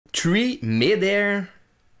3 midair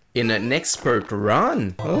in an expert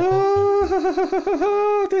run.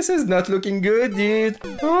 Oh, this is not looking good, dude.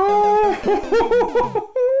 Oh.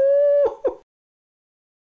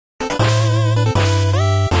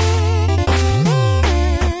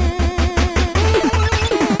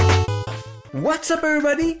 What's up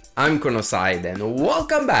everybody? I'm Cronocyde and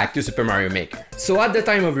welcome back to Super Mario Maker. So at the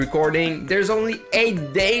time of recording, there's only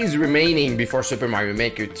 8 days remaining before Super Mario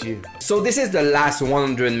Maker 2. So this is the last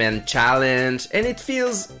 100-man challenge and it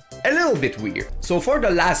feels a little bit weird. So for the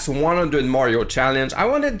last 100 Mario challenge, I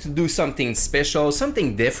wanted to do something special,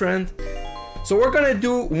 something different. So we're gonna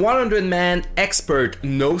do 100-man expert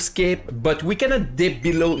no skip, but we cannot dip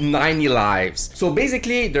below 90 lives. So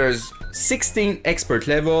basically there's 16 expert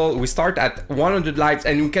level, we start at 100 lives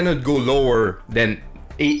and we cannot go lower than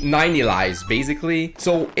 90 lives basically.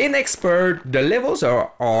 So in expert, the levels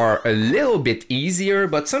are a little bit easier,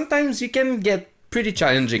 but sometimes you can get pretty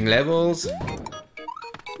challenging levels.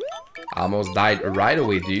 I almost died right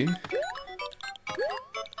away, dude.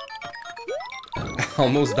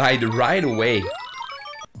 Almost died right away.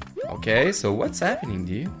 Okay, so what's happening,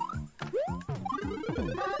 dude?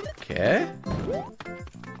 Okay.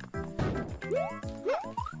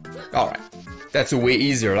 Alright. That's way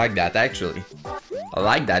easier like that, actually. I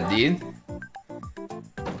like that, dude.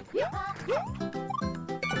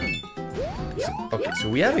 Okay, so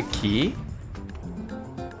we have a key.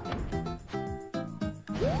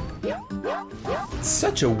 It's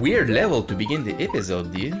such a weird level to begin the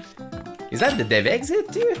episode, dude. Is that the dev exit,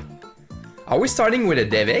 dude? Are we starting with a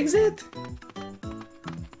dev exit?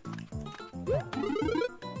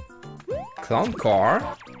 Clown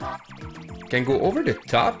car. Can go over the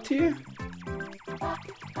top, too?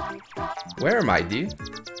 Where am I, dude?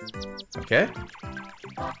 Okay.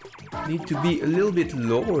 Need to be a little bit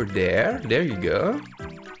lower there. There you go.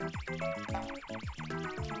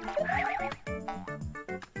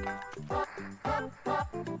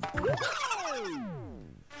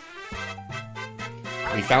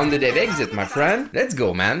 We found the dev exit, my friend. Let's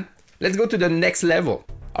go, man. Let's go to the next level.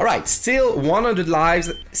 Alright, still 100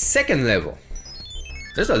 lives, second level.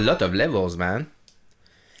 There's a lot of levels, man.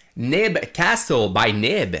 Nib Castle by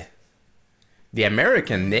Nib. The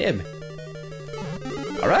American Nib.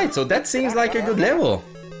 Alright, so that seems like a good level.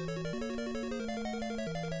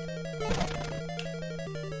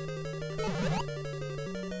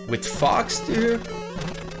 With Fox, too.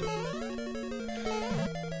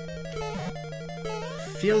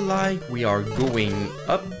 Feel like we are going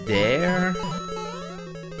up there.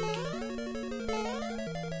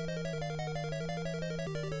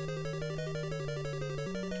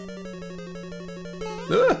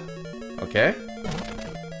 Okay.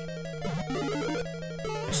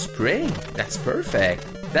 A spring. That's perfect.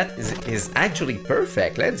 That is actually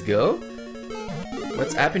perfect. Let's go.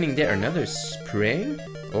 What's happening there? Another spring?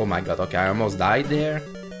 Oh my god. Okay, I almost died there.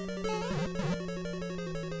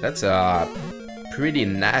 That's a pretty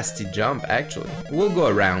nasty jump, actually. We'll go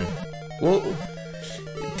around.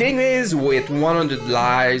 Thing is, with 100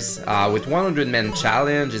 lives, with 100-man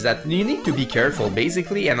challenge, is that you need to be careful,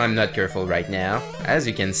 basically, and I'm not careful right now. As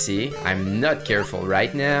you can see, I'm not careful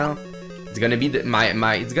right now. It's gonna be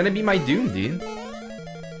it's gonna be my doom, dude.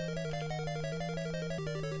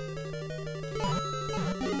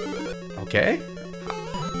 Okay.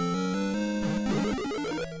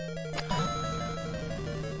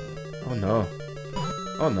 Oh no.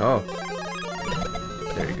 Oh no.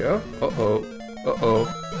 There you go. Uh-oh. Uh-oh.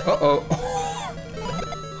 Uh-oh.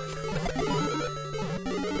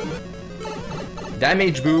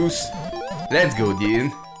 Damage boost. Let's go,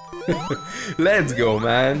 dude. Let's go,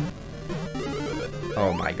 man.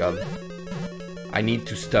 Oh my god. I need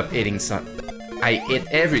to stop hitting some. I hit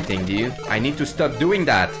everything, dude. I need to stop doing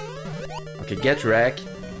that. Okay, get wrecked.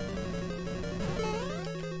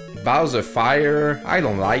 Bowser fire. I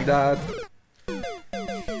don't like that.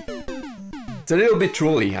 It's a little bit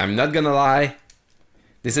trolly, I'm not gonna lie.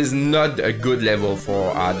 This is not a good level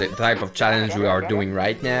for the type of challenge we are doing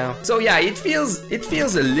right now. So yeah, it feels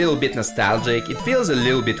a little bit nostalgic. It feels a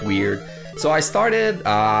little bit weird. So I started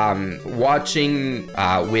watching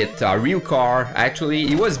with Real Car. Actually,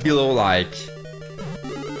 he was below like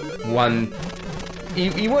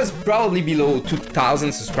he was probably below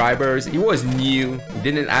 2,000 subscribers. He was new. He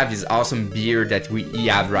didn't have his awesome beard that he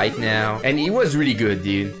have right now. And he was really good,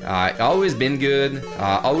 dude. Always been good.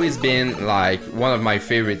 Always been like one of my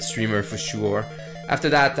favorite streamers for sure. After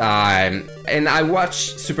that, and I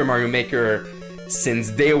watched Super Mario Maker since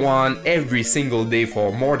day one, every single day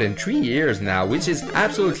for more than 3 years now, which is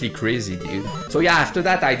absolutely crazy, dude. So yeah, after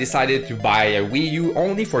that I decided to buy a Wii U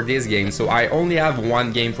only for this game. So I only have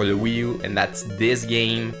one game for the Wii U, and that's this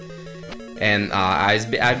game. and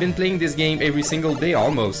I've been playing this game every single day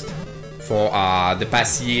almost for the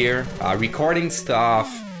past year, recording stuff,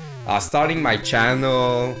 starting my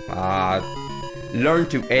channel, learn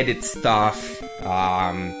to edit stuff,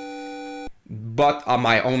 bought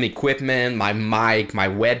my own equipment, my mic, my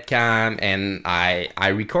webcam, and I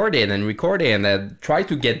recorded and try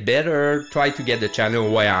to get better, try to get the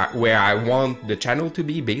channel where I want the channel to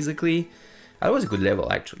be, basically. That was a good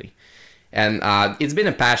level, actually. And it's been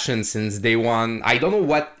a passion since day one. I don't know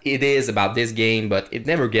what it is about this game, but it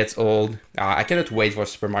never gets old. I cannot wait for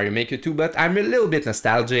Super Mario Maker 2, but I'm a little bit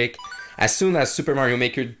nostalgic. As soon as Super Mario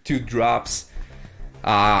Maker 2 drops,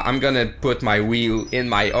 I'm gonna put my wheel in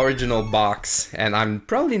my original box, and I'm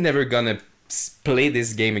probably never gonna play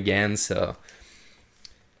this game again. So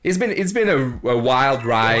it's been a wild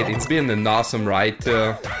ride. It's been an awesome ride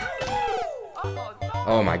too.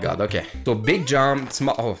 Oh my god, okay. So big jump,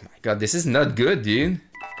 small. Oh my god, this is not good, dude.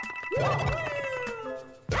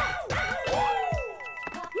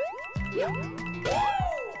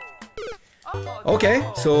 Okay,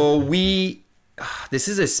 so this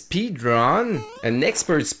is a speed run, an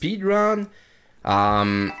expert speed run,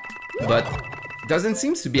 but doesn't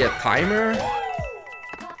seem to be a timer.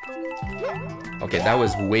 Okay, that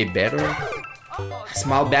was way better.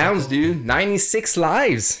 Small bounce, dude. 96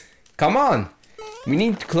 lives. Come on, we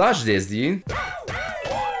need to clutch this, dude.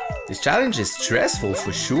 This challenge is stressful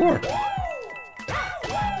for sure.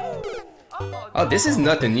 Oh, this is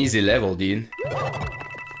not an easy level, dude.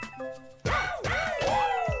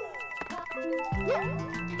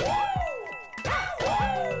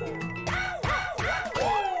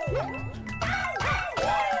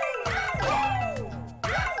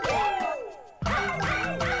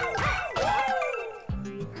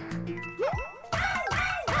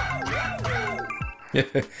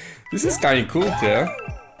 This is kind of cool too.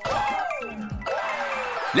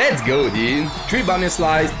 Let's go, dude. 3 bonus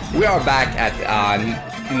lives. We are back at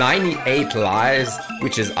 98 lives,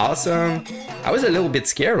 which is awesome. I was a little bit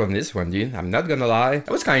scared on this one, dude. I'm not gonna lie.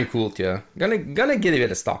 That was kind of cool too. Gonna give it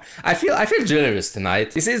a star. I feel generous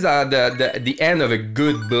tonight. This is the end of a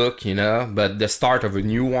good book, you know, but the start of a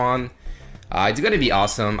new one. It's gonna be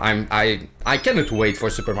awesome. I cannot wait for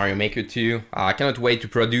Super Mario Maker 2. I cannot wait to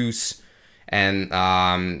produce. And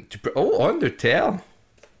oh, Undertale,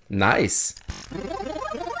 nice.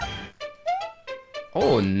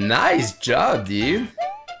 Oh, nice job, dude.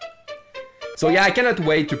 So yeah, I cannot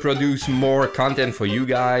wait to produce more content for you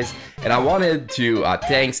guys, and I wanted to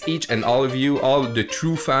thanks each and all of you, all the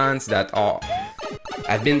true fans that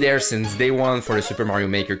have been there since day one for the Super Mario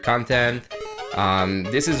Maker content.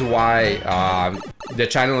 This is why the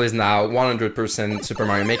channel is now 100% Super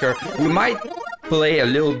Mario Maker. We might play a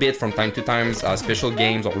little bit from time to time, special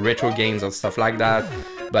games or retro games or stuff like that,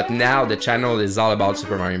 but now the channel is all about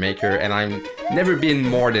Super Mario Maker, and I've never been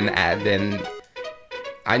more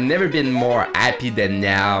happy than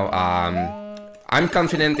now. I'm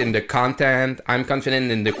confident in the content, I'm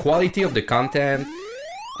confident in the quality of the content,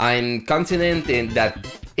 I'm confident in that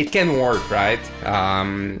it can work, right?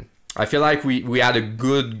 I feel like we had a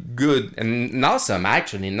good and an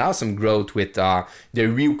awesome growth with the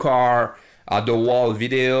Ryu car, the wall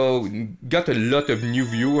video, got a lot of new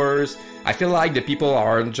viewers. I feel like the people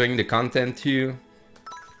are enjoying the content too.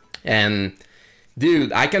 And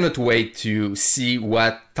dude, I cannot wait to see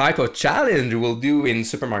what type of challenge we'll do in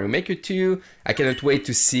Super Mario Maker 2. I cannot wait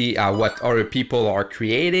to see what other people are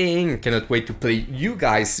creating. I cannot wait to play you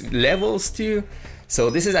guys levels too. So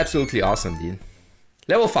this is absolutely awesome, dude.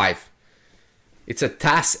 Level 5. It's a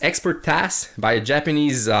task, expert task by a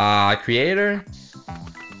Japanese creator.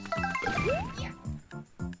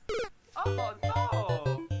 Oh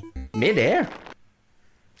no! Mid-air?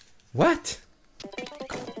 What?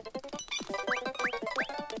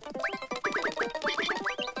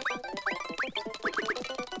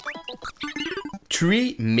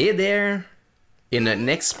 Three mid-air in an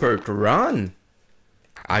expert run?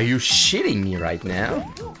 Are you shitting me right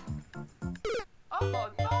now? Oh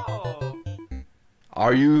no!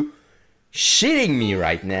 Are you shitting me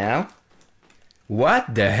right now?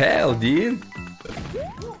 What the hell, dude?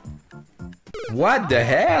 What the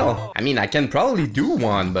hell? I mean, I can probably do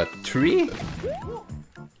one, but 3?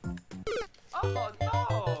 Oh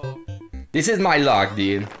no! This is my luck,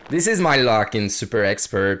 dude. This is my luck in Super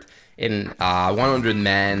Expert, in 100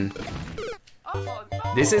 man. Oh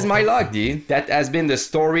no! This is my luck, dude. That has been the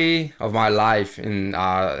story of my life in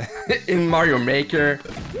in Mario Maker.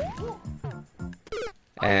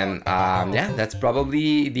 And yeah, that's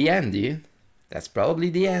probably the end, dude. That's probably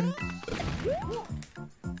the end.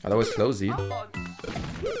 Oh, that was close, dude.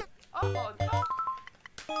 Oh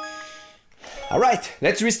no! Alright,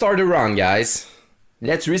 let's restart the run, guys.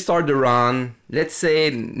 Let's restart the run. Let's say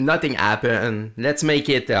nothing happened. Let's make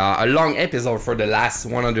it a long episode for the last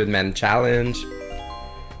 100-man challenge.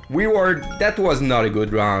 That was not a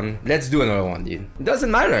good run. Let's do another one, dude. It doesn't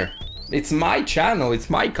matter. It's my channel, it's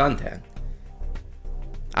my content.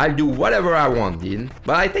 I'll do whatever I want, dude.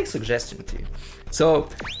 But I take suggestions too. So,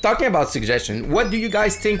 talking about suggestions, what do you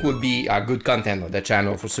guys think would be good content on the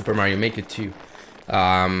channel for Super Mario Maker 2?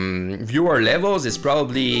 Viewer levels is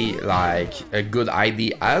probably like a good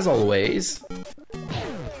idea as always.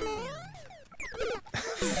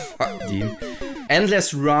 Fuck, dude.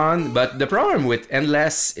 Endless run, but the problem with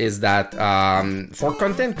endless is that for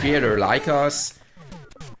content creator like us,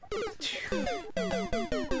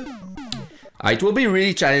 it will be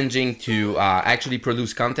really challenging to actually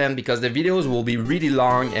produce content because the videos will be really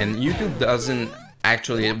long and YouTube doesn't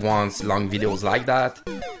actually want long videos like that.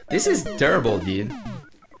 This is terrible, dude.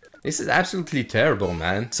 This is absolutely terrible,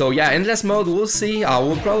 man. So yeah, endless mode, we'll see.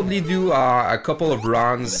 We'll probably do a couple of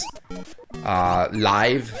runs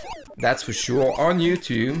live, that's for sure, on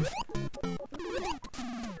YouTube.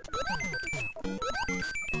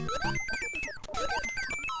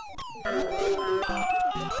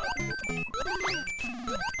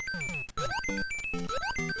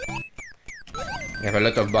 We have a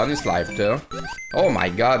lot of bonus life though. Oh my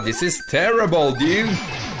god, this is terrible, dude!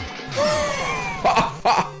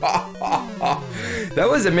 That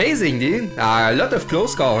was amazing, dude. A lot of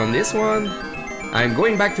close call on this one. I'm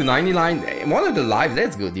going back to 99. One of the live,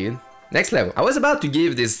 let's go, dude. Next level. I was about to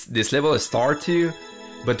give this level a star too,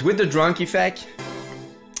 but with the drunk effect,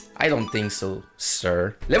 I don't think so,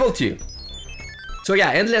 sir. Level 2. So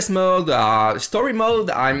yeah, endless mode, story mode,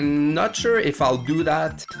 I'm not sure if I'll do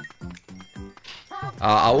that.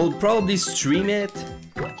 I will probably stream it.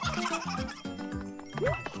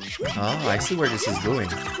 Oh, I see where this is going.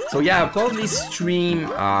 So yeah, I'll probably stream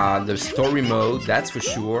the story mode, that's for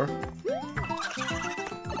sure.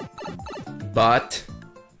 But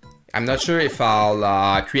I'm not sure if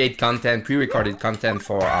I'll create content, pre-recorded content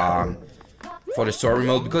for the story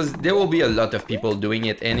mode, because there will be a lot of people doing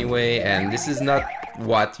it anyway, and this is not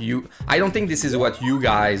what I don't think this is what you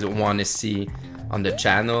guys want to see on the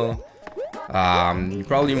channel. You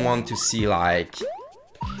probably want to see like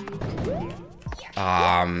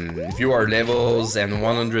viewer levels and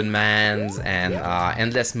 100 mans and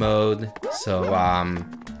endless mode. So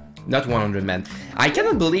not 100 man. I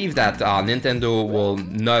cannot believe that Nintendo will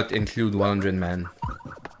not include 100 man.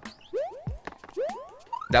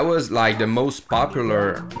 That was like the most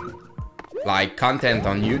popular like content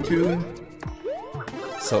on YouTube.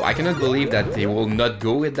 So I cannot believe that they will not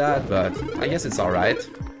go with that, but I guess it's alright.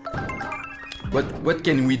 What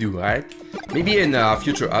can we do, right? Maybe in a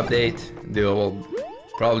future update they'll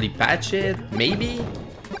probably patch it, maybe?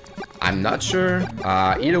 I'm not sure.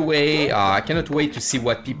 Either way, I cannot wait to see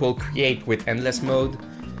what people create with endless mode.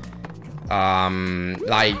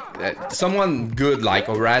 Someone good like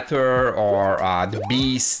Orator or the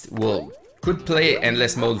Beast could play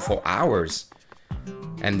endless mode for hours.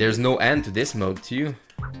 And there's no end to this mode too.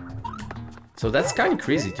 So that's kind of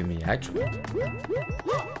crazy to me, actually.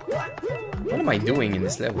 What am I doing in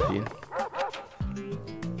this level, dude?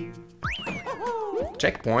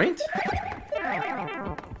 Checkpoint?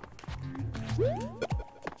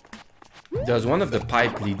 Does one of the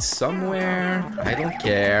pipe lead somewhere? I don't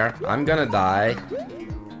care. I'm gonna die.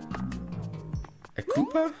 A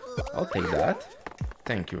Koopa? I'll take that.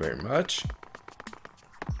 Thank you very much.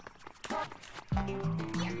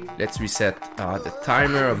 Let's reset the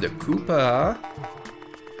timer of the Koopa.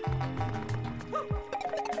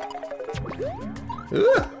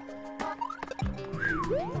 Ugh.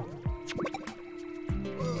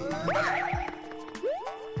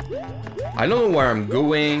 I don't know where I'm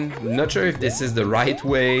going. Not sure if this is the right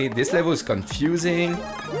way. This level is confusing.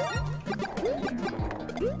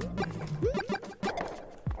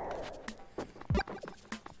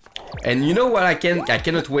 And you know what I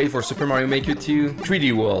cannot wait for Super Mario Maker 2?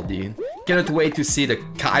 3D World, dude. Cannot wait to see the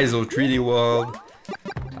Kaizo 3D World.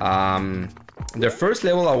 The first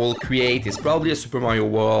level I will create is probably a Super Mario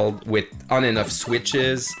World with on and off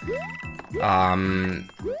switches.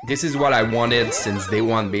 This is what I wanted since day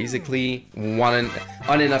one, basically. On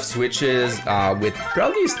and off switches with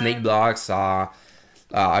probably snake blocks, a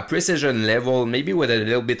precision level, maybe with a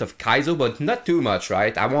little bit of Kaizo, but not too much,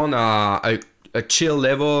 right? I want a chill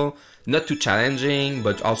level, not too challenging,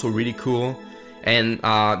 but also really cool. And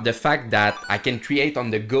the fact that I can create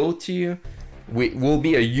on the go too will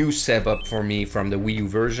be a huge step up for me from the Wii U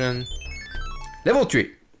version. Level 3.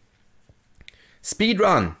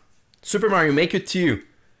 Speedrun. Super Mario Maker 2.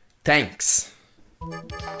 Thanks.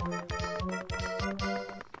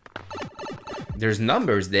 There's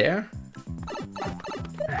numbers there.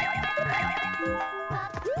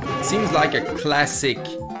 It seems like a classic.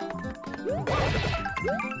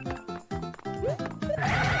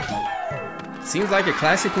 Seems like a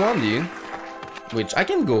classic one, dude. Which I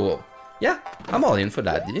can go. Yeah, I'm all in for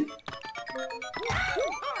that, dude.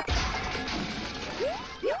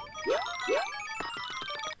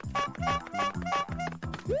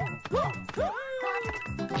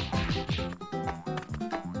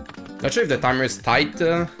 Not sure if the timer is tight.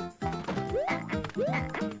 Ooh,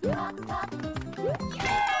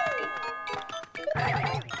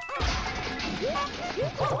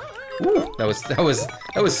 that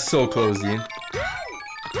was so close, dude.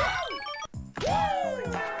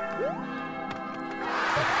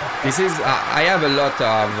 This is I have a lot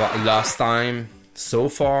of lost time so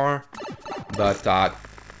far, but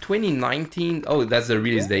 2019. Oh, that's the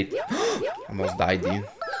release date. Almost died, dude.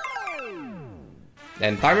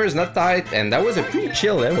 And timer is not tight, and that was a pretty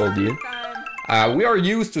chill level, dude. We are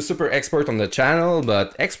used to super expert on the channel,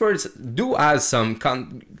 but experts do have some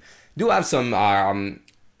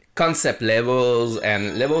concept levels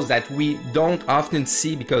and levels that we don't often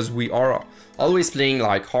see because we are always playing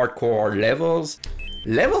like hardcore levels.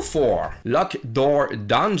 Level 4, Lock Door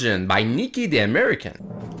Dungeon by Nikki the American.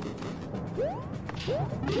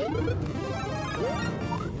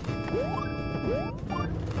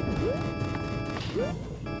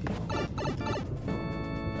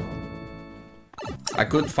 I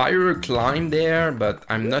could fire climb there, but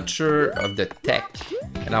I'm not sure of the tech,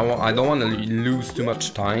 and I don't want to lose too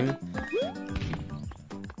much time.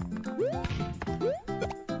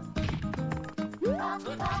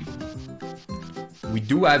 We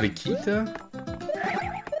do have a key though.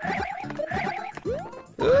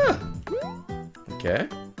 Okay.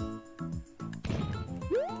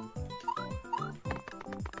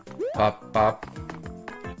 Pop, pop.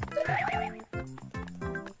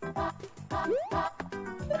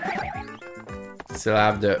 Still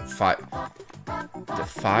have the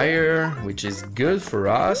fire, which is good for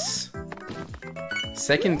us.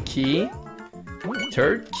 Second key.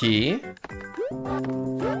 Third key.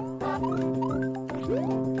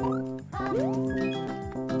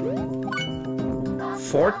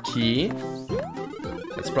 Fourth key.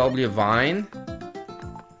 That's probably a vine.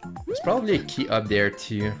 There's probably a key up there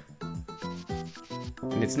too.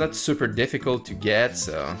 And it's not super difficult to get,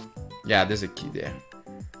 so yeah, there's a key there.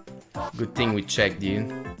 Good thing we checked,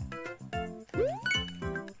 dude.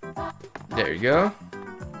 There you go.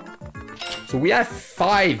 So we have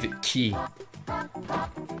 5 key.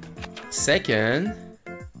 Second.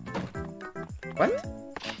 What?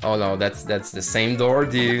 Oh no, that's the same door,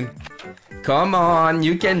 dude. Come on,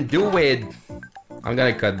 you can do it. I'm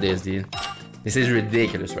gonna cut this, dude. This is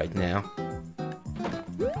ridiculous right now.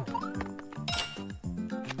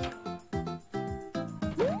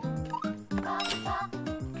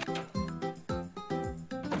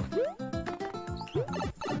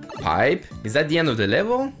 Pipe? Is that the end of the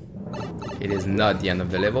level? It is not the end of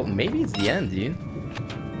the level. Maybe it's the end, dude.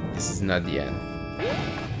 This is not the end.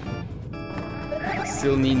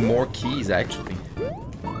 Still need more keys, actually.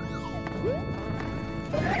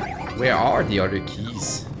 Where are the other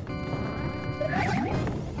keys?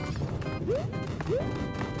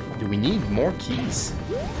 Do we need more keys?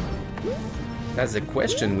 That's the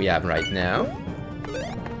question we have right now.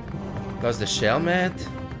 Plus the shell mat.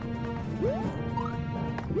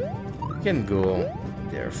 We can go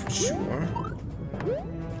there for sure.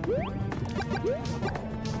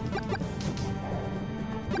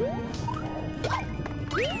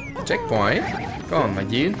 Checkpoint. Come on, my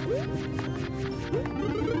dude.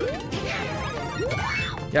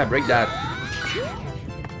 Yeah, break that.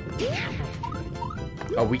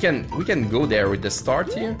 Oh, we can go there with the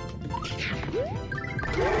start here.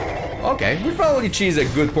 Okay, we probably cheese a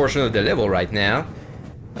good portion of the level right now.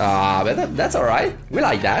 But that's alright. We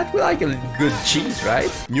like that. We like a good cheese, right?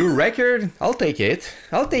 New record. I'll take it.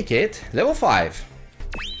 I'll take it. Level 5.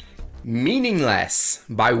 Meaningless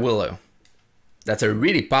by Willow. That's a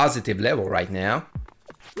really positive level right now.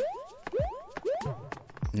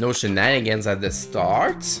 No shenanigans at the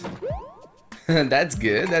start. That's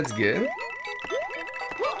good, that's good.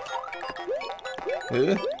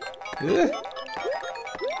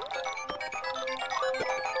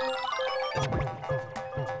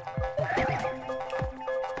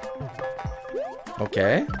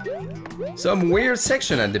 Okay. Some weird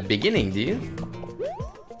section at the beginning, dude.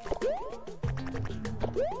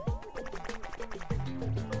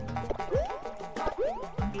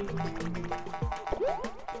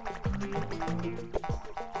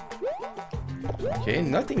 Okay,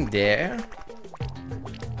 nothing there.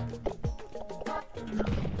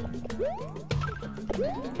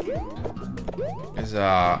 There's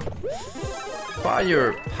a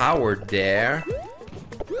fire power there.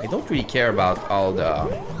 I don't really care about all the...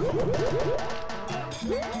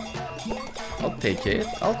 I'll take it.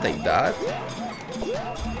 I'll take that.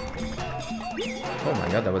 Oh my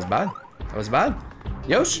god, that was bad. That was bad.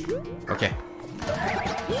 Yosh? Okay.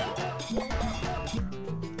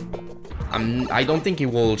 I don't think he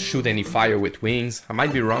will shoot any fire with wings. I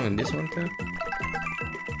might be wrong on this one too.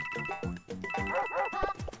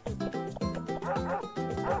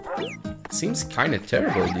 Seems kind of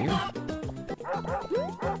terrible, dude.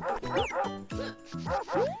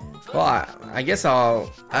 Well, I guess I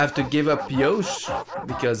have to give up Yosh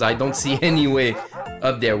because I don't see any way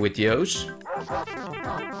up there with Yosh.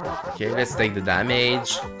 Okay, let's take the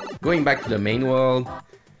damage. Going back to the main world.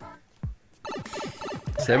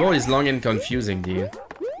 This level is long and confusing, dude.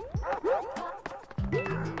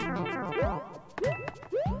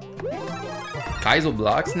 Kaizo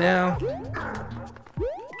blocks now.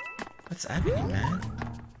 What's happening, man?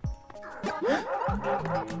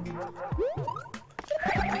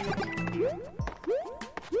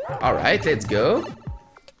 Alright, let's go.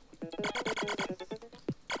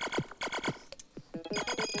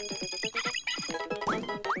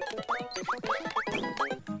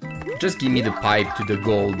 Just give me the pipe to the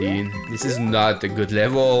goal, dude. This is not a good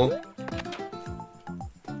level.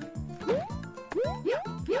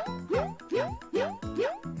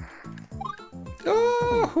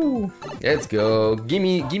 Oh, let's go. Give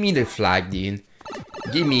me the flag, dude.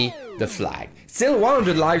 Give me the flag. Still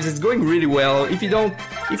 100 lives. It's going really well. If we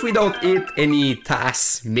don't hit any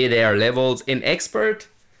tasks mid-air levels in expert,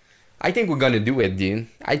 I think we're gonna do it, dude.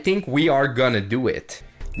 I think we are gonna do it.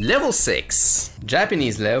 Level 6,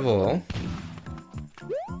 Japanese level.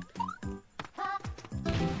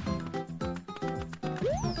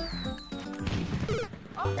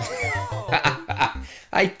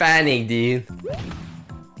 I panicked, dude.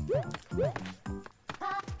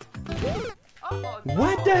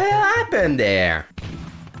 What the hell happened there?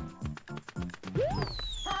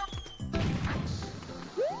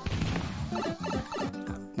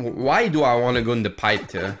 Why do I want to go in the pipe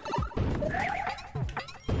too?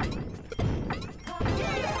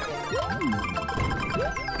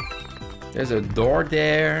 There's a door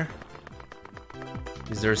there.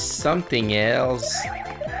 Is there something else?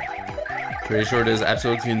 Pretty sure there's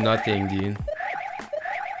absolutely nothing, dude.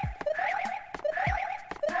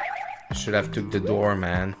 I should have took the door,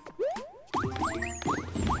 man.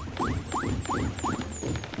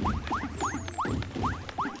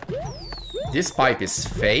 This pipe is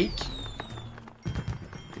fake.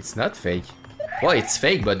 It's not fake. Well, it's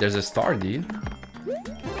fake, but there's a star, dude.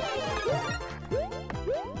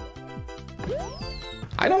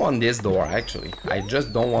 I don't want this door, actually. I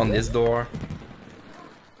just don't want this door.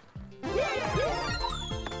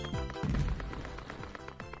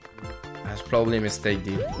 That's probably a mistake,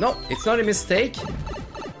 dude. No, it's not a mistake.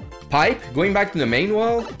 Pipe, going back to the main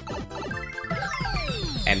world.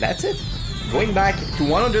 And that's it. Going back to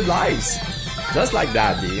 100 lives. Just like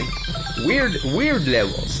that, dude. Weird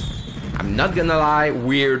levels. I'm not gonna lie,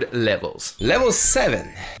 weird levels. Level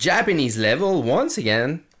 7. Japanese level, once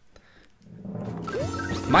again.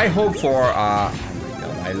 My hope for, oh my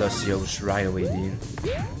god, I lost Yosh right away, dude.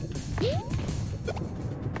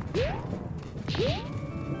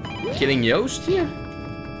 Killing Yosh here?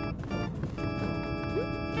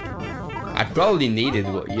 I probably needed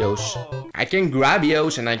Yosh. I can grab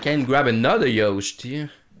Yosh and I can grab another Yosh too.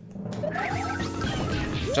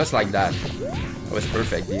 Just like that. That was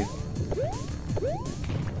perfect, dude.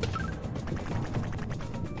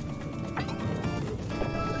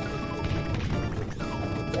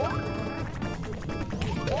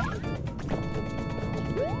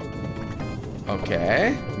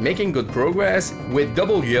 Okay, making good progress with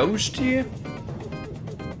double Yosh here.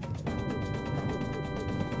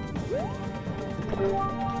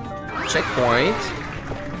 Checkpoint.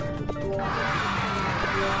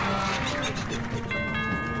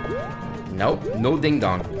 Nope, no ding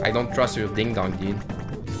dong. I don't trust your ding dong, dude.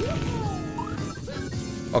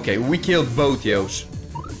 Okay, we killed both Yosh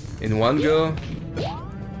in one go.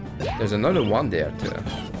 There's another one there too.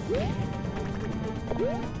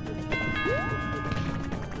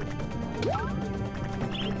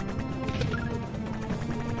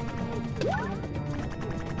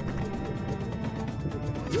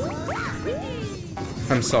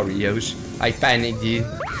 I'm sorry, Yosh. I panicked, dude.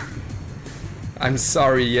 I'm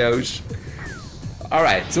sorry, Yosh.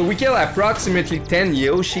 Alright, so we kill approximately 10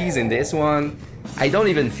 Yoshis in this one. I don't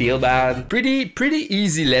even feel bad. Pretty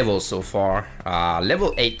easy level so far.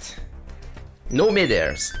 Level 8. No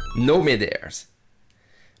mid-airs. No mid-airs.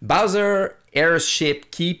 Bowser Airship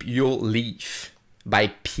Keep Your Leaf by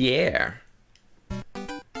Pierre.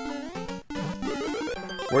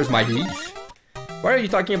 Where's my leaf? Why are you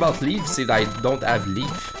talking about leaves if I don't have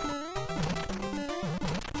leaf?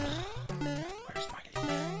 Where's my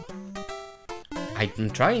leaf? I'm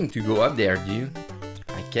trying to go up there, dude.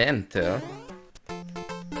 I can't. I'm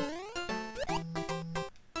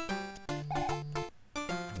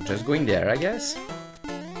just going there, I guess.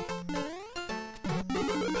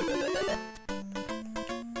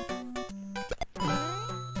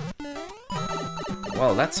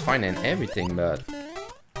 Well, that's fine and everything, but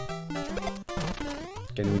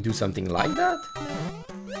can we do something like that?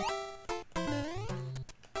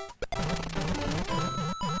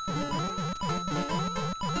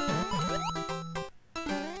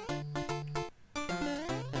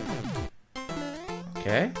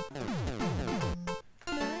 Okay.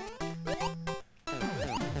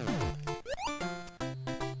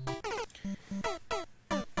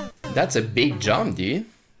 That's a big jump, dude.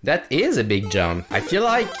 That is a big jump. I feel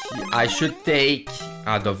like I should take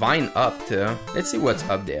the vine up to... Let's see what's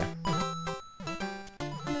up there.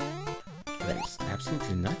 There's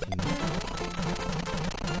absolutely nothing.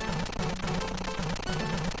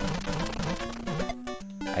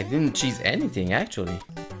 I didn't cheese anything, actually.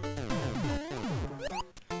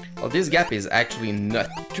 Well, this gap is actually not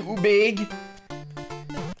too big.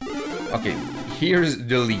 Okay, here's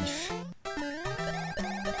the leaf.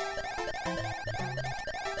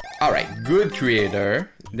 Alright, good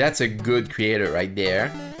creator. That's a good creator right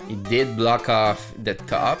there. It did block off the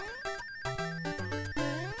top.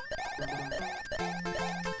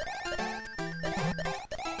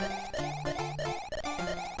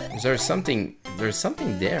 There's something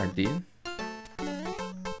there, dude.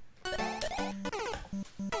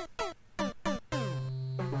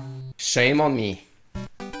 Shame on me.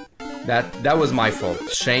 That was my fault.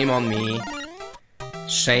 Shame on me.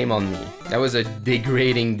 Shame on me. That was a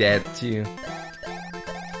degrading death too.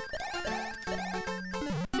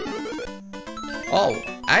 Oh,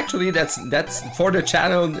 actually that's for the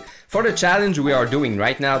challenge we are doing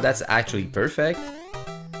right now. That's actually perfect.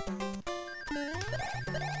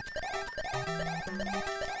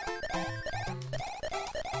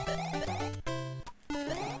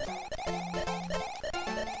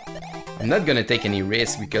 I'm not gonna take any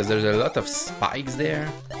risk because there's a lot of spikes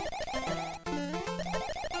there.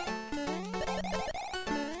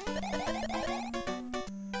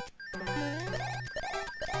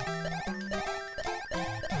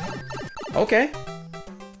 Okay.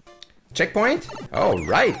 Checkpoint? Oh,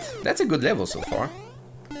 right. That's a good level so far.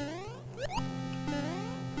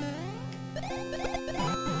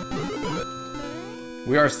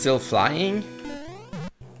 We are still flying.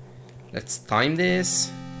 Let's time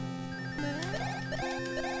this.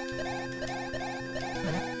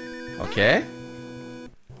 Okay.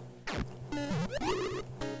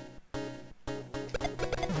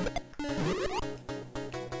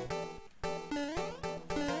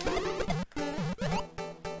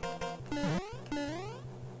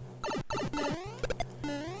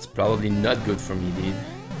 Probably not good for me, dude.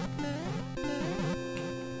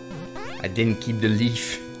 I didn't keep the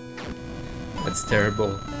leaf. That's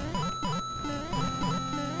terrible.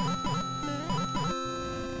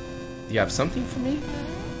 Do you have something for me?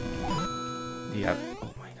 Do you have...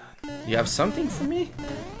 Oh my god. Do you have something for me?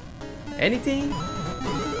 Anything?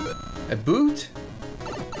 A boot?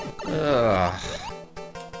 Ugh.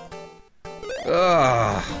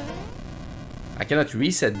 Ugh. I cannot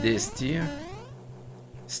reset this, dear.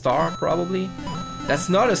 Star, probably? That's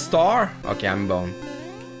not a star? Okay, I'm bone.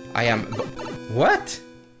 I am... What?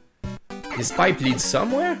 This pipe leads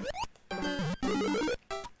somewhere?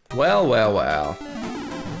 Well, well, well.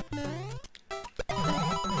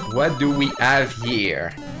 What do we have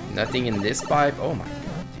here? Nothing in this pipe? Oh my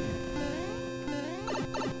god,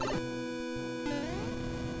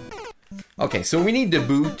 dude. Okay, so we need the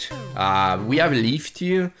boot. We have a leaf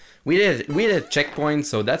too. We did a checkpoint,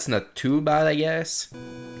 so that's not too bad, I guess.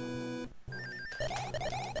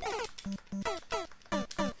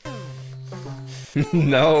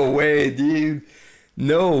 No way, dude.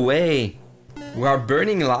 No way. We are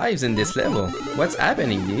burning lives in this level. What's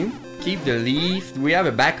happening, dude? Keep the leaf. We have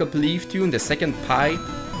a backup leaf too in the second pipe.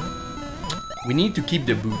 We need to keep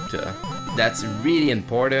the boot. That's really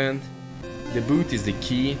important. The boot is the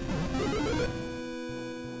key.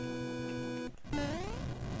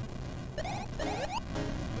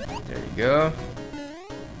 There you go.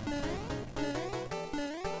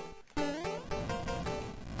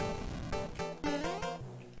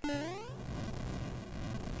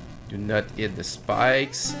 Do not hit the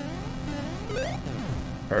spikes.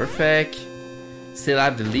 Perfect. Still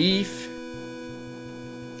have the leaf.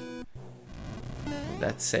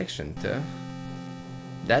 That section too.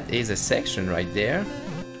 That is a section right there.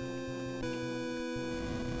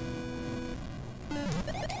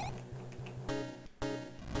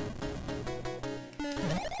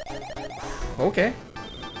 Okay.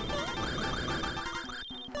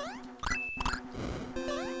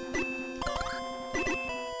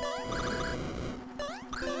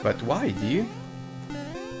 But why, dude?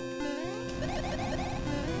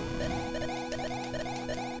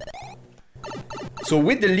 So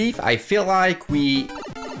with the leaf, I feel like we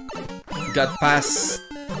got past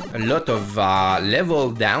a lot of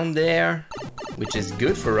level down there, which is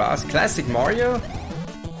good for us. Classic Mario.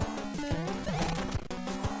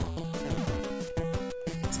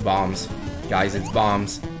 It's bombs. Guys, it's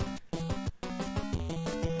bombs.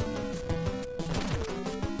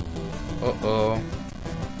 Uh-oh.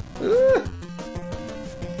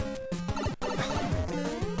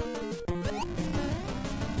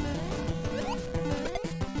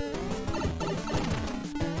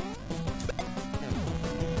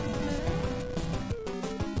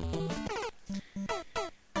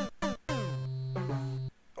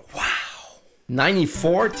 Wow.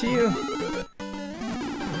 94 too?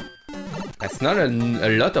 That's not a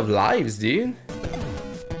lot of lives, dude.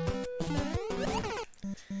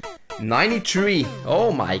 93.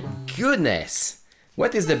 Oh my goodness.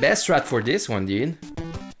 What is the best strat for this one, dude?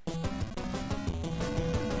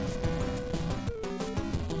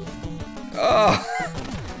 Oh,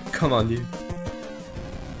 come on, dude.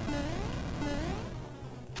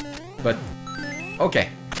 But, okay.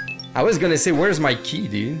 I was gonna say, where's my key,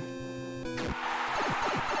 dude?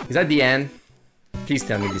 Is that the end? Please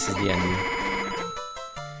tell me this is the end, dude.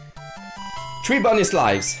 3 bonus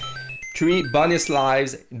lives. 3 bonus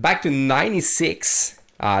lives, back to 96.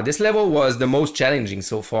 This level was the most challenging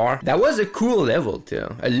so far. That was a cool level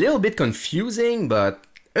too. A little bit confusing, but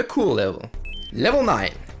a cool level. Level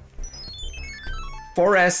 9.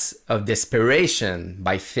 Forest of Desperation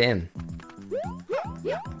by Finn.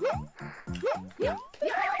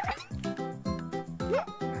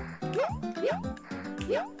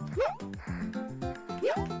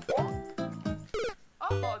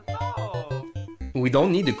 We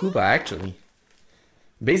don't need the Koopa actually.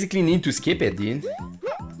 Basically need to skip it, dude.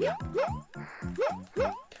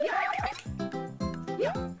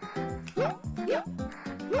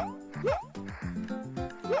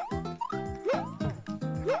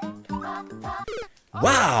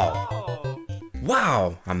 Wow!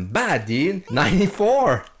 Wow, I'm bad, dude.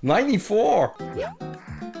 94! 94!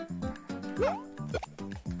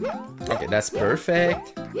 Okay, that's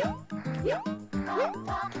perfect.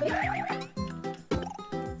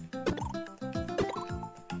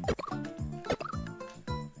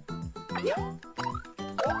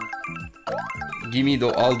 Give me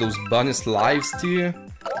all those bonus lives too.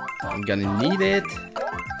 I'm gonna need it.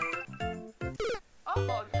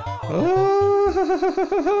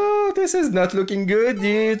 Oh, this is not looking good,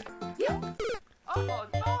 dude.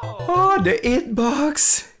 Oh, the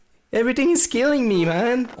hitbox. Everything is killing me,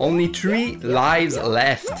 man. Only 3 lives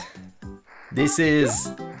left. This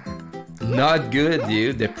is not good,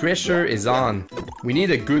 dude. The pressure is on. We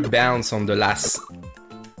need a good bounce on the last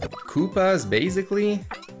Koopas, basically.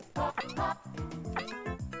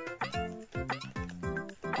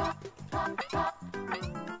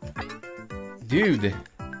 Dude,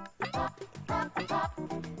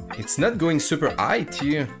 it's not going super high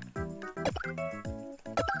too.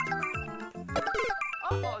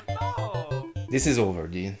 This is over,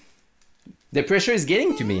 dude. The pressure is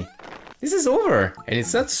getting to me. This is over. And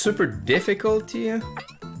it's not super difficult too.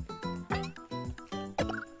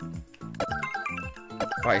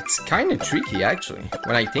 Oh, it's kind of tricky actually,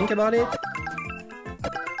 when I think about it.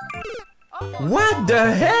 What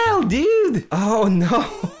the hell, dude? Oh no!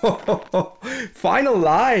 Final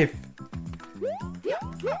life!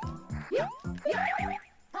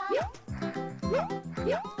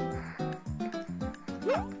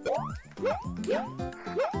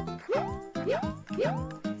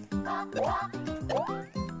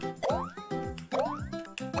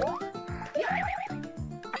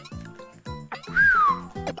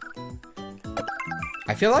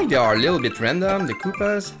 I feel like they are a little bit random, the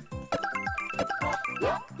Koopas.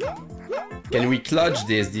 Can we clutch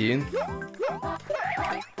this, dude?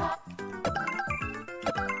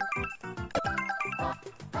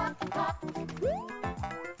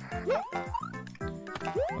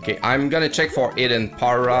 Okay, I'm gonna check for hidden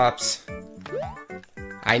power-ups.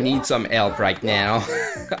 I need some help right now.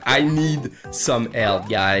 I need some help,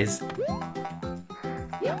 guys.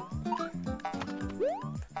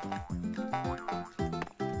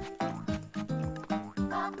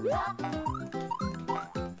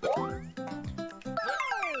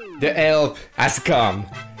 The help has come.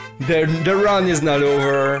 The run is not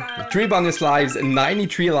over. 3 bonus lives,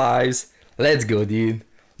 93 lives. Let's go, dude.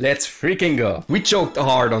 Let's freaking go. We choked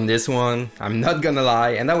hard on this one. I'm not gonna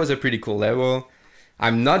lie. And that was a pretty cool level.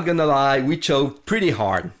 I'm not gonna lie. We choked pretty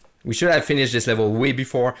hard. We should have finished this level way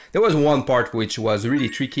before. There was one part which was really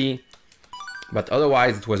tricky. But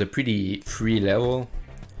otherwise, it was a pretty free level.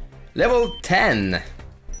 Level 10.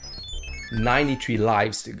 93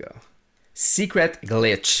 lives to go. Secret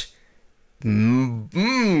glitch.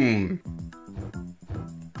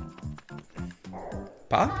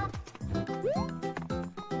 Pa?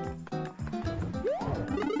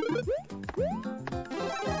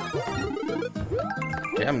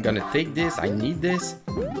 Okay, I'm gonna take this. I need this.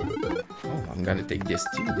 Oh, I'm gonna take this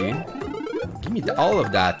too, dude. Give me all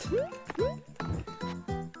of that.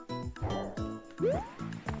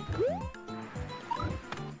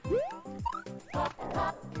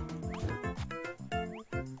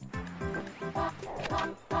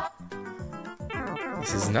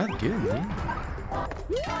 This is not good, dude.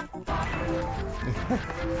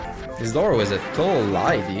 This door was a total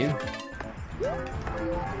lie, dude.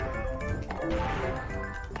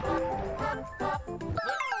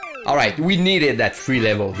 Alright, we needed that free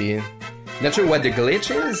level, dude. Not sure what the glitch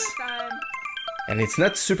is. And it's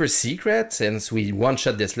not super secret since we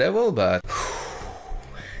one-shot this level, but...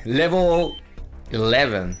 Level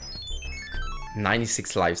 11.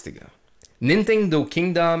 96 lives to go. Nintendo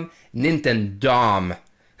Kingdom, Nintendom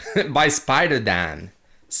by Spider Dan.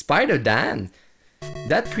 Spider Dan?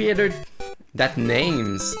 That creator, that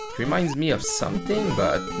names reminds me of something,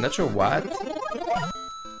 but not sure what.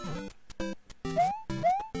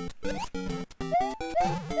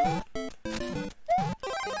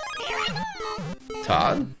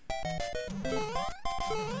 Todd?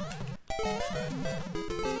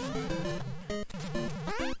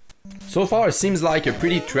 So far it seems like a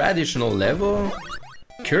pretty traditional level.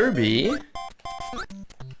 Kirby.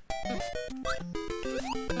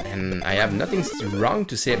 And I have nothing wrong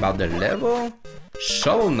to say about the level.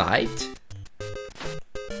 Shovel Knight.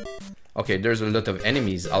 Okay, there's a lot of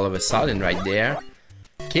enemies all of a sudden right there.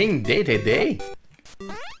 King Day.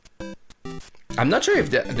 I'm not sure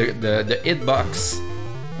if the hitbox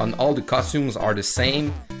on all the costumes are the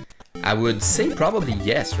same. I would say probably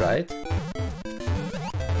yes, right?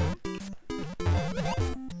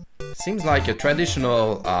 Seems like a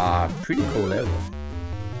traditional, pretty cool level.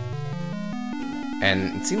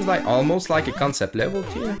 And it seems like almost like a concept level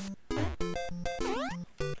too.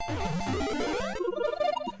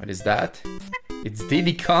 What is that? It's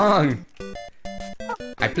Diddy Kong!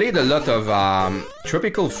 I played a lot of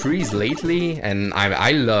Tropical Freeze lately, and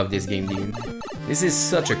I love this game, dude. This is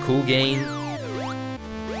such a cool game.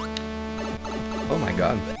 Oh my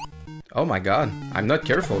god. Oh my god. I'm not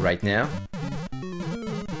careful right now.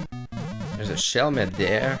 There's a Shelmet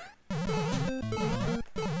there,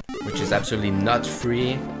 which is absolutely not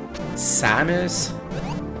free. Samus.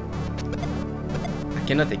 I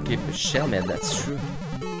cannot equip a Shelmet, that's true.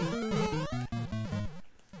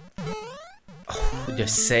 Oh, the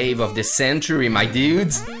save of the century, my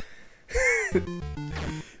dudes.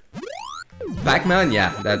 Pac-Man,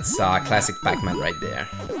 yeah, that's classic Pac-Man right there.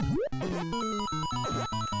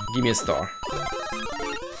 Give me a star.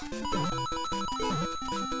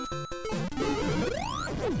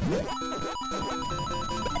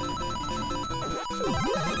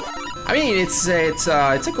 I mean, it's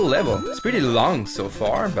a cool level. It's pretty long so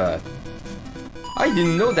far, but I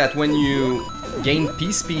didn't know that when you gain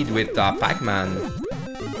P-Speed with Pac-Man,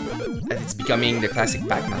 that it's becoming the classic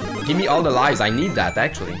Pac-Man. Give me all the lives, I need that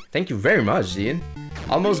actually. Thank you very much, dude.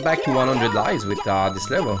 Almost back to 100 lives with this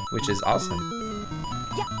level, which is awesome.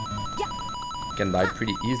 Can die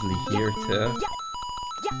pretty easily here too.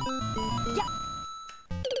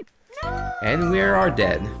 And we are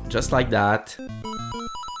dead, just like that.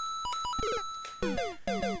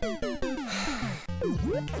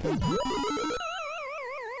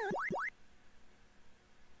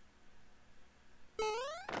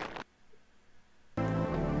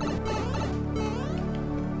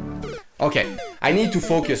 Okay, I need to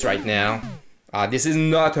focus right now. This is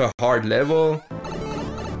not a hard level.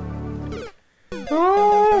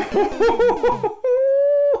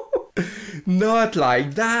 Not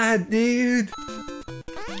like that, dude.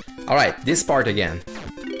 Alright, this part again.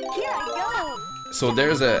 So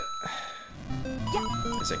there's a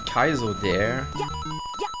Kaizo there,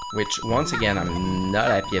 which once again I'm not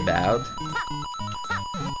happy about.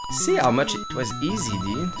 See how much it was easy,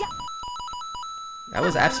 dude. That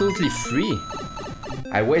was absolutely free.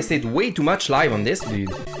 I wasted way too much life on this dude.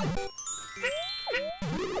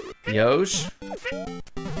 Yosh.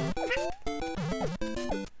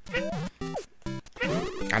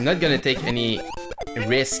 I'm not gonna take any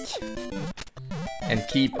risk and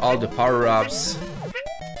keep all the power-ups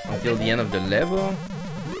until the end of the level.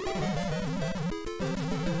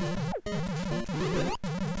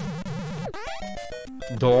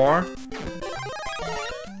 Door.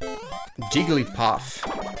 Jigglypuff.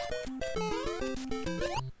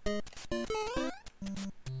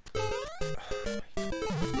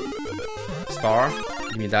 Star.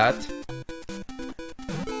 Give me that.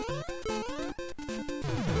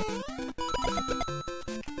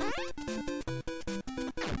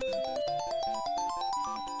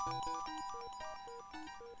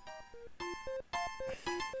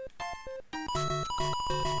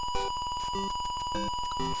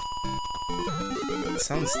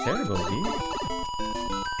 Sounds terrible, dude.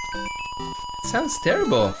 It sounds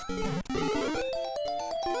terrible.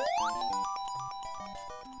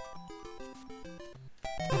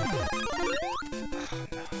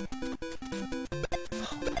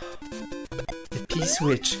 The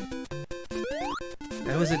P-switch.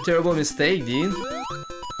 That was a terrible mistake, dude.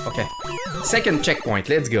 Okay. Second checkpoint.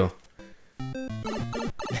 Let's go.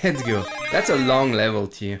 Let's go. That's a long level,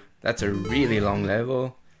 too. That's a really long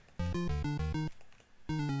level.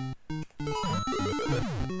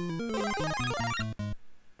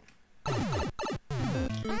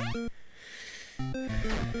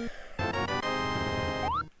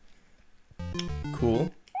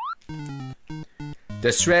 Cool.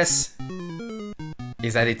 The stress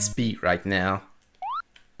is at its peak right now.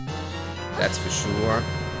 That's for sure.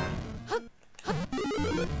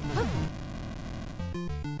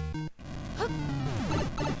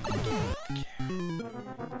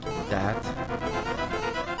 That.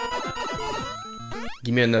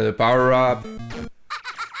 Give me another power up.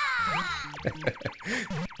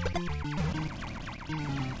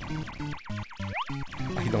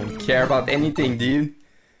 I don't care about anything, dude.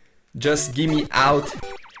 Just give me out.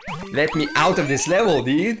 Let me out of this level,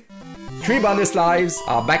 dude. 3 bonus lives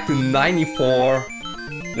are back to 94.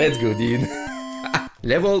 Let's go, dude.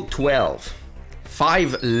 Level 12.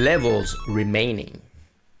 5 levels remaining.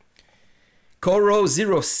 Koro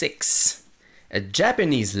 06. A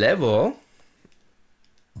Japanese level.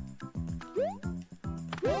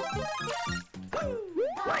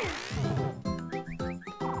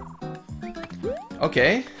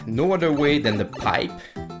 Okay, no other way than the pipe.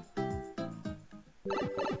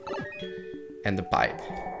 And the pipe.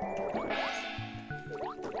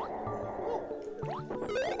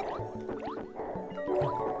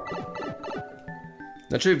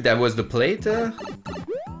 Not sure if that was the plate.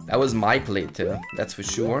 That was my plate, that's for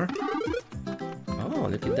sure. Oh,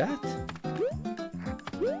 look at that.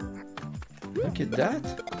 Look at that.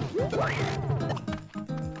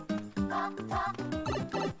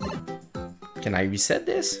 Can I reset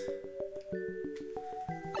this?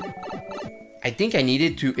 I think I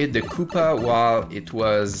needed to hit the Koopa while it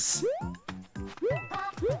was...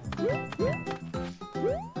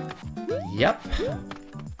 Yep.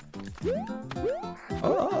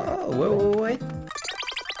 Oh, wait.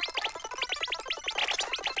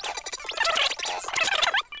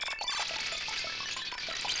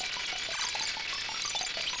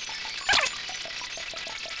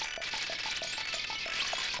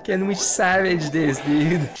 Can we savage this,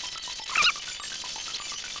 dude?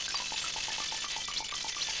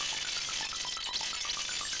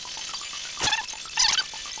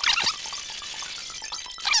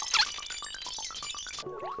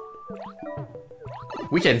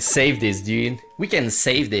 We can save this, dude. We can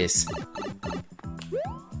save this.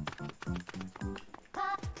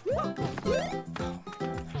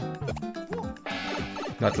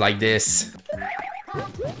 Not like this.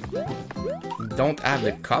 Don't have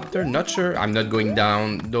the copter, not sure. I'm not going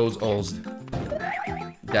down those holes.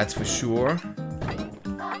 That's for sure.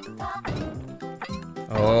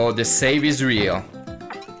 Oh, the save is real.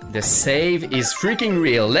 The save is freaking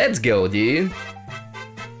real. Let's go, dude.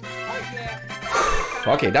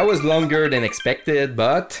 Okay, that was longer than expected,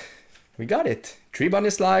 but we got it. 3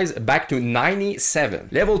 bonus lives, back to 97.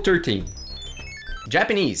 Level 13.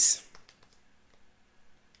 Japanese.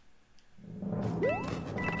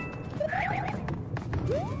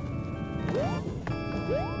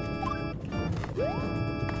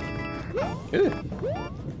 Ooh.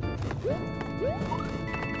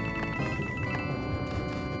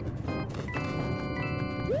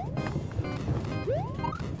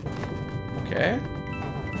 Okay.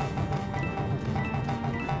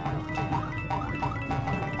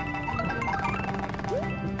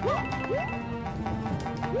 Oh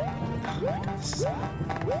my God, this is bad.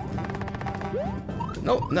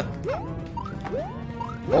 No, no.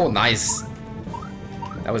 Oh, nice.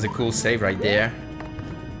 That was a cool save right there.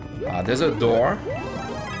 There's a door,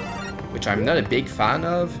 which I'm not a big fan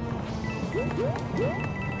of.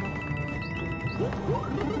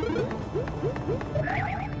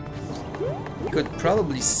 Could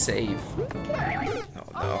probably save.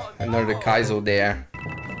 Oh no, another Kaizo there.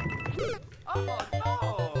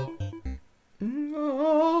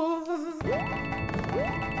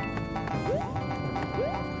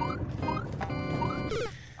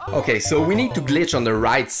 Okay, so we need to glitch on the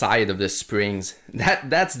right side of the springs.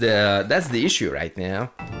 That's the issue right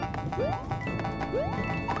now.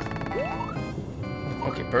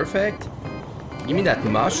 Okay, perfect. Give me that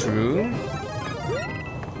mushroom.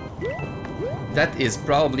 That is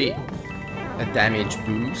probably a damage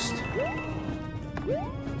boost.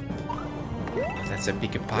 Oh, that's a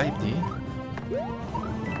pick a pipe, dude.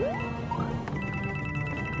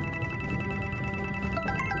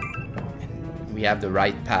 We have the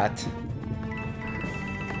right path.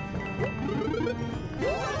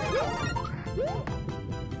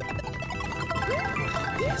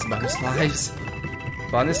 Yes, bonus lives.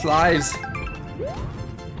 Bonus lives.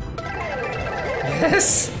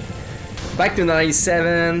 Yes. Back to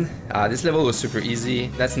 97. This level was super easy.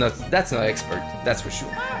 That's not expert. That's for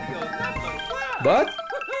sure. But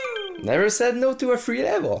never said no to a free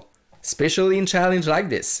level, especially in challenge like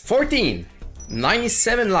this. 14.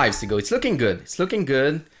 97 lives to go. It's looking good. It's looking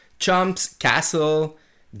good. Chumps, castle,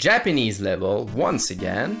 Japanese level once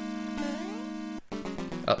again.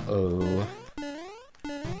 Uh-oh.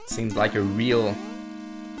 Seems like a real...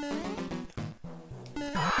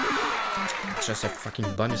 It's just a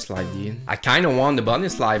fucking bonus life, dude. I kind of want the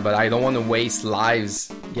bonus life, but I don't want to waste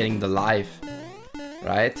lives getting the life.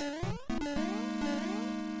 Right?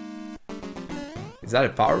 Is that a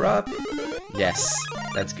power-up? Yes.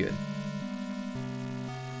 That's good.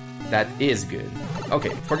 That is good.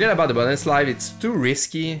 Okay, forget about the bonus life, it's too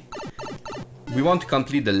risky. We want to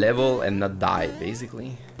complete the level and not die,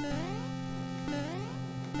 basically.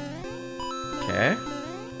 Okay.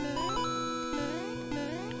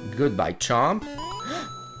 Goodbye, Chomp.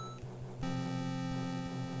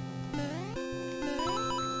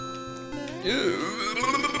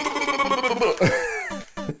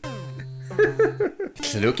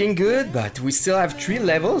 It's looking good, but we still have 3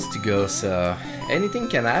 levels to go, so anything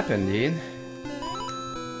can happen, dude.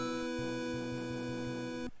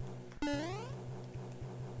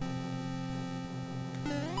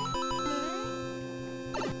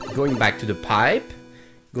 Going back to the pipe,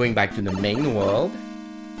 going back to the main world.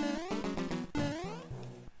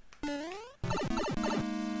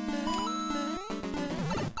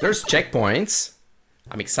 There's checkpoints.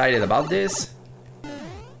 I'm excited about this.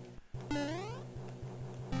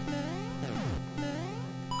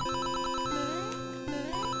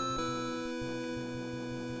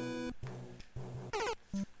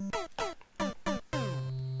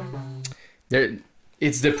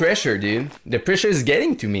 It's the pressure, dude. The pressure is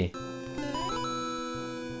getting to me.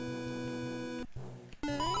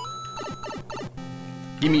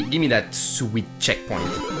 Give me that sweet checkpoint.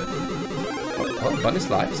 Oh, bonus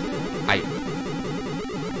lives. I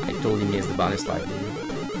totally missed the bonus life, dude.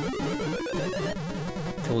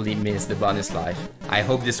 Totally missed the bonus life. I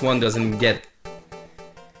hope this one doesn't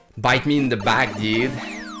bite me in the back, dude.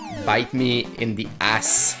 Bite me in the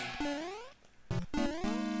ass.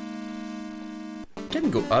 Can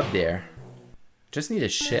go up there. Just need a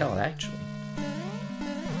shell, actually.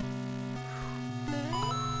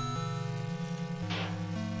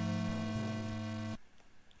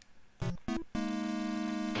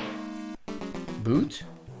 Boot?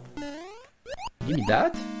 Give me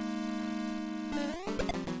that.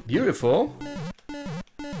 Beautiful.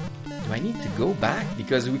 Do I need to go back?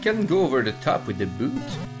 Because we can go over the top with the boot.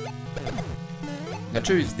 Not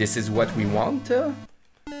sure if this is what we want.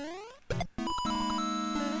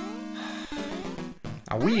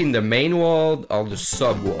 Are we in the main world or the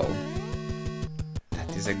sub world? That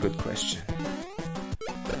is a good question.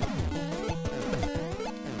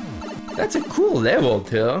 That's a cool level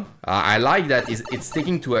too. I like that it's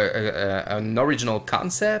sticking to an original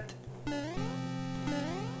concept.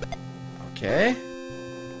 Okay.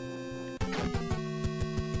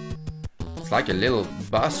 It's like a little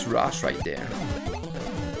boss rush right there.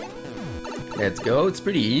 Let's go. It's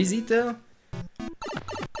pretty easy too.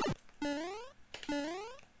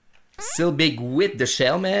 Still big with the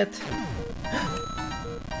shellmet.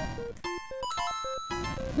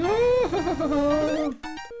 No.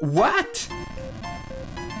 What?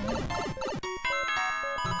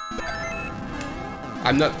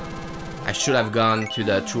 I should have gone to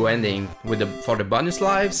the true ending with for the bonus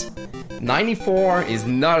lives. 94 is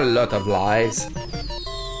not a lot of lives.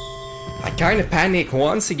 I kind of panic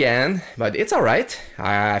once again, but it's alright.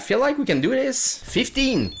 I feel like we can do this.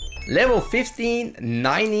 15! Level 15,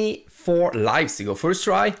 94 lives to go. First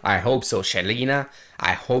try? I hope so, Shalina.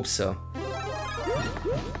 I hope so.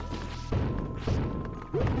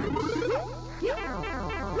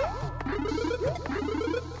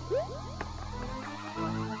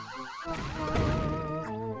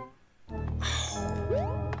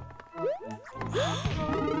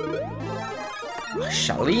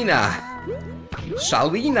 Shalina!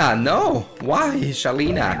 Shalina, no! Why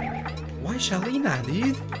Shalina? Why Shalina,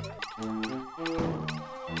 dude?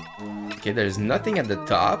 Okay, there's nothing at the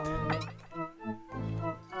top.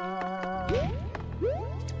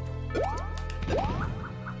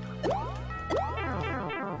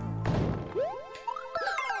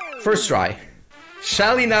 First try.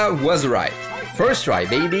 Shalina was right. First try,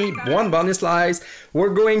 baby. 1 bonus lives.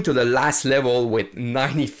 We're going to the last level with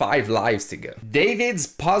 95 lives to go. David's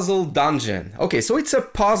puzzle dungeon. Okay, so it's a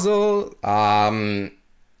puzzle.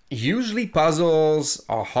 Usually puzzles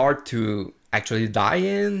are hard to actually die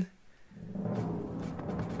in.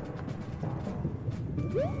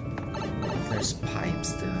 There's pipes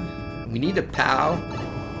still. We need a POW.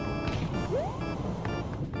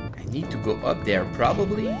 I need to go up there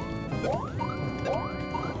probably.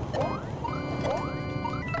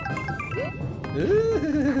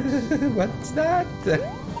 What's that?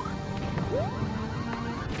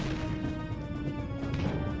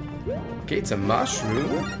 Okay, it's a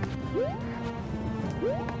mushroom.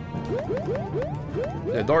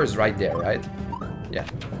 The door is right there, right? Yeah.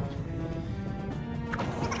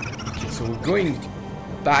 Okay, so we're going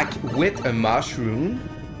back with a mushroom,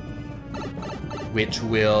 which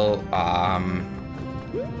will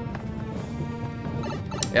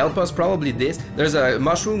help us probably this. There's a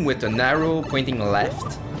mushroom with an arrow pointing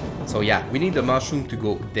left. So yeah, we need the mushroom to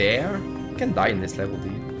go there. You can die in this level,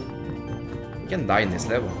 dude. You can die in this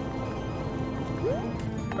level.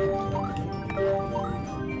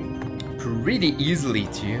 Pretty easily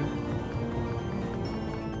too.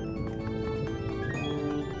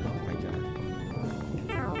 Oh my god.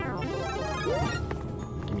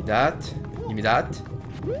 Give me that. Give me that.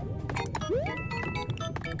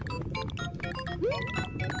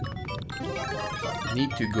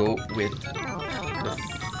 Need to go with the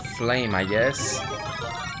flame, I guess.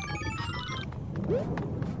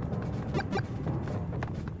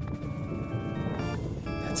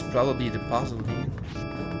 That's probably the puzzle, dude.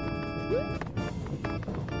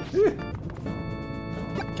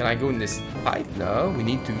 Can I go in this pipe? No, we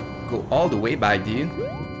need to go all the way back, dude.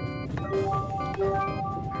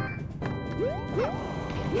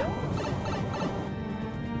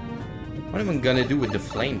 What am I gonna do with the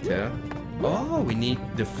flame, though? Oh, we need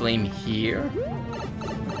the flame here.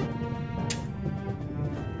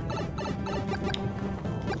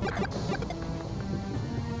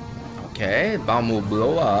 Okay, bomb will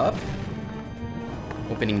blow up.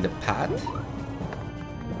 Opening the path.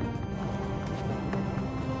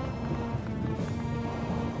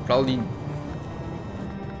 Probably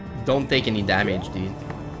don't take any damage, dude.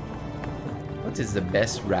 What is the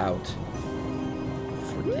best route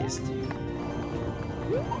for this, dude?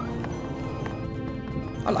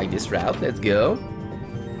 I like this route. Let's go.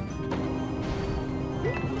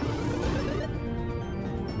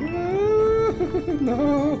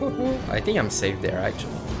 No. I think I'm safe there,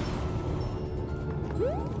 actually.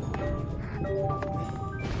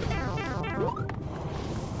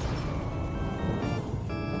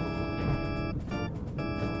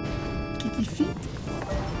 Kiki feet.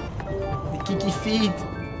 The Kiki feet.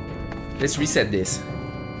 Let's reset this.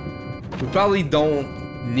 We probably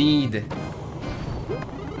don't need...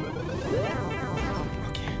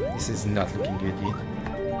 This is not looking good, dude.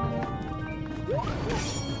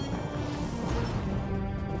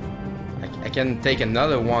 I can take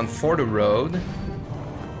another one for the road,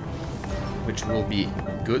 which will be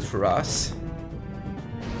good for us.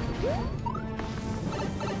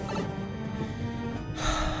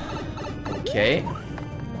 Okay.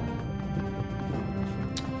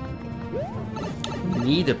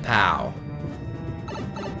 Need a POW.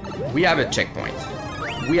 We have a checkpoint.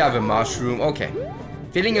 We have a mushroom. Okay.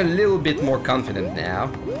 Feeling a little bit more confident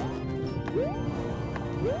now.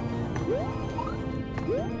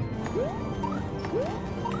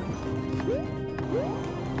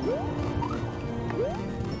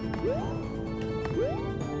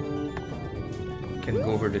 Can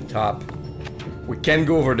go over the top. We can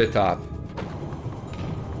go over the top.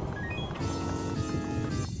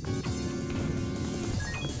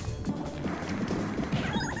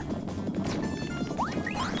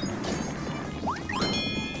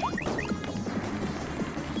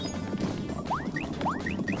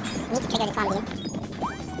 need to trigger this one, dude.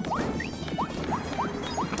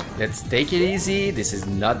 Let's take it easy. This is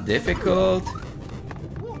not difficult.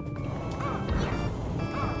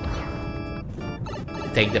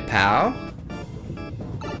 Take the POW.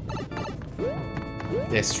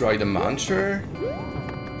 Destroy the muncher.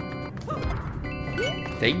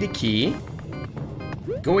 Take the key.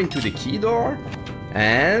 Go into the key door.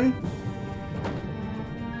 And...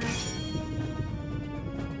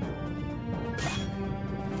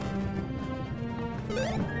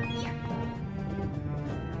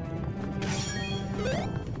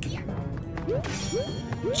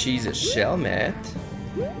 cheese a shellmet.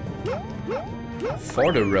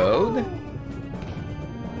 For the road.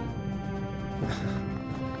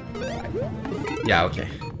 Yeah, okay.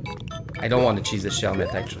 I don't want to cheese the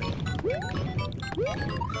shellmet actually.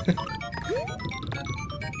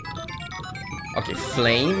 Okay,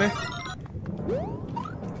 flame.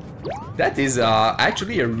 That is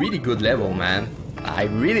actually a really good level, man.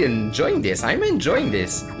 I'm really enjoying this. I'm enjoying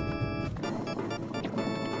this.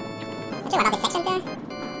 Actually, about this section there.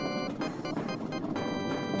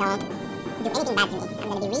 Don't do anything bad to me. I'm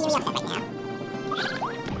gonna be really upset right now.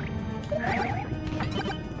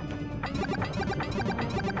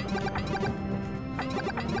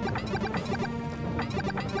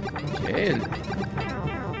 Okay.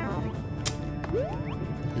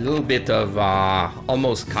 A little bit of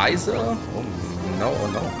almost Kaiser. Oh no, oh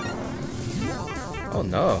no. Oh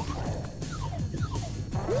no.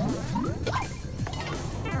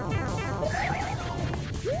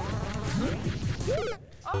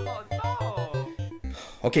 Oh no!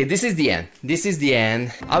 Okay, this is the end. This is the end.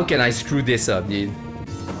 How can I screw this up, dude?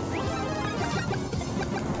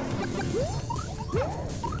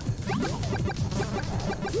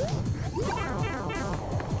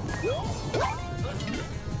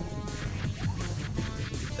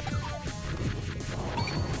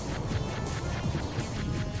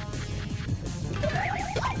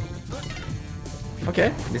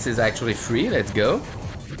 Okay, this is actually free. Let's go.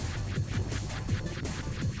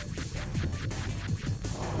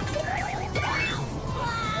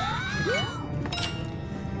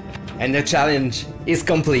 And the challenge is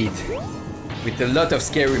complete. With a lot of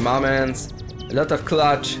scary moments, a lot of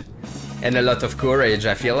clutch, and a lot of courage,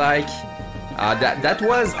 I feel like. That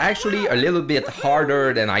was actually a little bit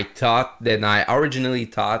harder than I thought, than I originally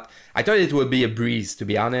thought. I thought it would be a breeze, to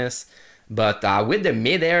be honest. But with the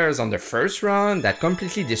mid-airs on the first run that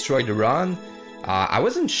completely destroyed the run, I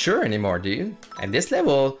wasn't sure anymore, dude. And this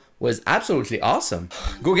level was absolutely awesome.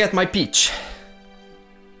 Go get my peach.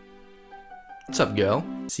 What's up, girl?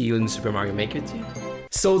 See you in Super Mario Maker 2.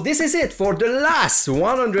 So this is it for the last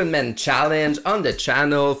 100-man challenge on the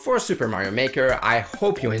channel for Super Mario Maker. I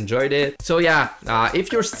hope you enjoyed it. So yeah,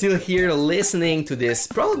 if you're still here listening to this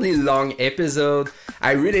probably long episode,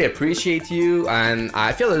 I really appreciate you, and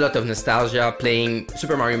I feel a lot of nostalgia playing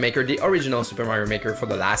Super Mario Maker, the original Super Mario Maker for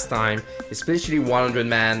the last time, especially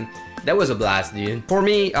 100-man. That was a blast, dude. For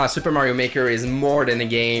me, Super Mario Maker is more than a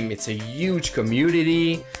game. It's a huge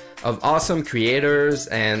community of awesome creators,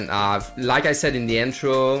 and like I said in the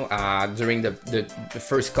intro, during the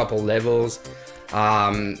first couple levels,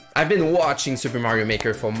 I've been watching Super Mario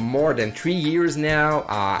Maker for more than 3 years now.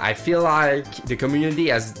 I feel like the community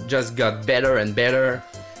has just got better and better,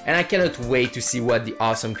 and I cannot wait to see what the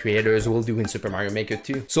awesome creators will do in Super Mario Maker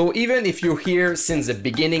 2. So even if you're here since the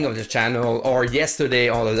beginning of the channel, or yesterday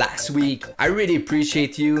or last week, I really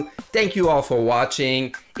appreciate you. Thank you all for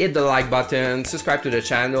watching. Hit the like button, subscribe to the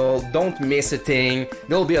channel, don't miss a thing.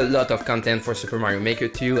 There will be a lot of content for Super Mario Maker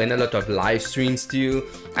 2 and a lot of live streams too.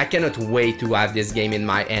 I cannot wait to have this game in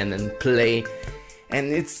my hand and play.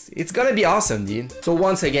 And it's gonna be awesome, dude. So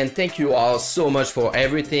once again, thank you all so much for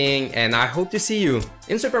everything, and I hope to see you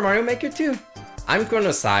in Super Mario Maker 2. I'm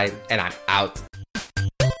cronocyde, and I'm out.